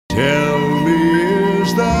Tell me,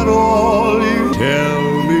 is that all you? Tell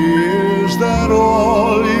me, is that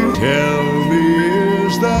all you? Tell me,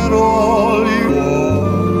 is that all you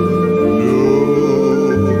want?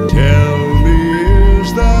 No. Tell me,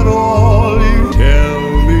 is that all you? Tell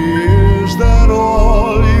me, is that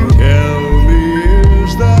all you? Tell me,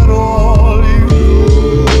 is that all you?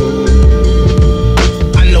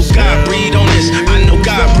 I know God breathe on this. I know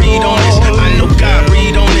God breathe on this. I know God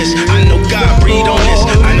breathe on this. I know God breathe on this.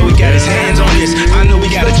 I know He got His hands on this. I know we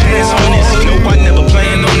got a chance on this. No, I never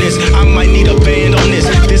planned on this. I might need a band on this.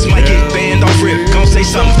 This might get banned off rip. Gon' say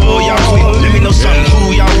something for y'all quick. Let me know something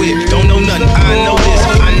who y'all with. Don't know nothing. I know this.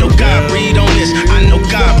 I know God breathe on this. I know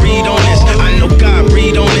God breathe on this. I know God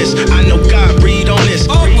breathe on this. I know God breathe on this.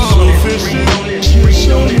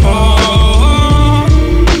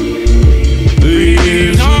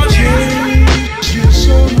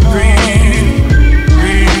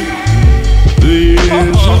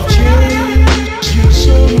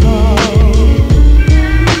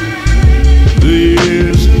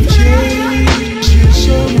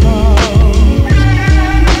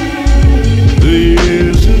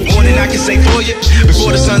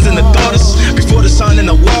 Before the sons and the daughters, before the sun and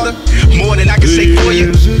the water, more than I can say for you,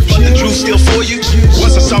 but the truth still for you.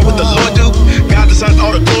 Once I saw what the Lord do, God the Son,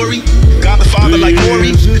 all the glory, God the Father like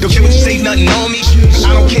Maury. Don't care what you say, nothing on me.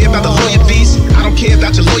 I don't care about the lawyer fees, I don't care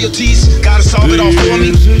about your loyalties. Gotta solve it all for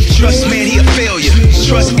me. Trust man, he a failure.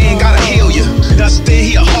 Trust man, gotta heal you. Thus then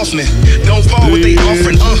he a Hoffman. Don't fall with they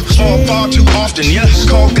offering, fall far too often, yeah.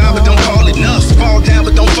 Call God but don't call it enough. Fall down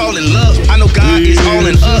but don't fall in love. I know God is all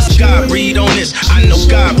in us. God breathe on this. I know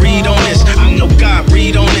God breathe on this. I know God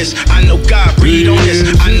breathe on this. I know God breathe on this.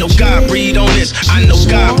 I know God breathe on this. I know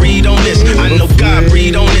God breathe on this. I know God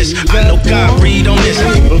breathe on this. I know God breathe on this.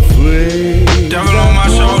 Devil on my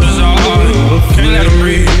shoulders, can't let him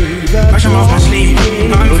breathe. Brush him off my sleeve.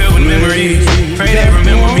 I'm filled with memories. Pray they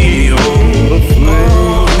remember me.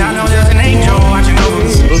 And I know there's an angel watching over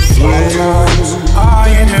me.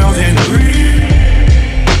 I inhale then breathe.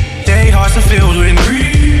 They hearts are filled with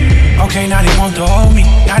greed. Okay, now they want to hold me.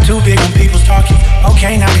 Not too big when people's talking.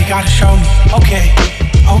 Okay, now they gotta show me. Okay.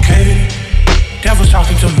 Devil's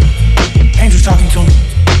talking to me. Angels talking to me.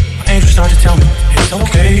 Angels start to tell me it's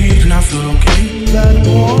okay, and I feel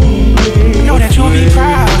okay.